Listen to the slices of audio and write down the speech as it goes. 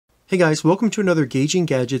Hey guys, welcome to another Gauging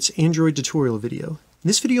Gadgets Android tutorial video. In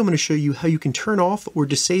this video I'm going to show you how you can turn off or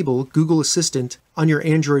disable Google Assistant on your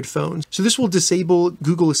Android phone. So this will disable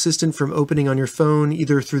Google Assistant from opening on your phone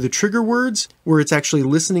either through the trigger words, where it's actually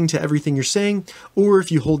listening to everything you're saying, or if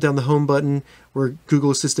you hold down the home button where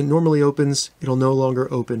Google Assistant normally opens, it'll no longer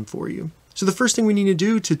open for you. So the first thing we need to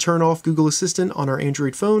do to turn off Google Assistant on our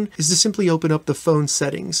Android phone is to simply open up the phone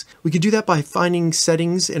settings. We could do that by finding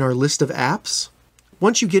settings in our list of apps.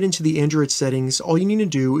 Once you get into the Android settings, all you need to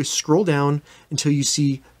do is scroll down until you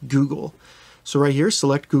see Google. So right here,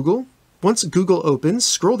 select Google. Once Google opens,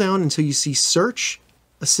 scroll down until you see Search,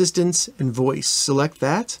 Assistance, and Voice. Select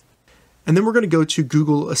that. And then we're going to go to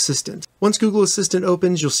Google Assistant. Once Google Assistant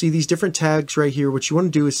opens, you'll see these different tags right here. What you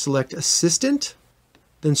want to do is select Assistant,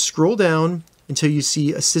 then scroll down until you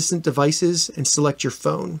see Assistant Devices and select your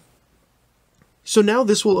phone. So now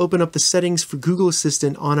this will open up the settings for Google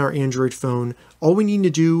Assistant on our Android phone. All we need to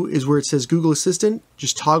do is where it says Google Assistant,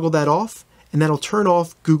 just toggle that off, and that'll turn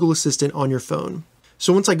off Google Assistant on your phone.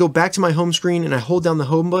 So once I go back to my home screen and I hold down the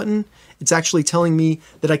home button, it's actually telling me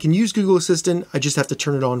that I can use Google Assistant, I just have to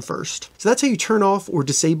turn it on first. So that's how you turn off or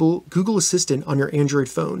disable Google Assistant on your Android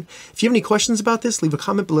phone. If you have any questions about this, leave a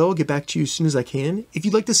comment below, I'll get back to you as soon as I can. If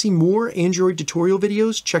you'd like to see more Android tutorial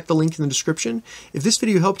videos, check the link in the description. If this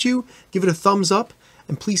video helped you, give it a thumbs up,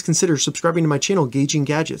 and please consider subscribing to my channel, Gauging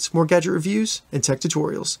Gadgets, more gadget reviews and tech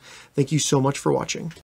tutorials. Thank you so much for watching.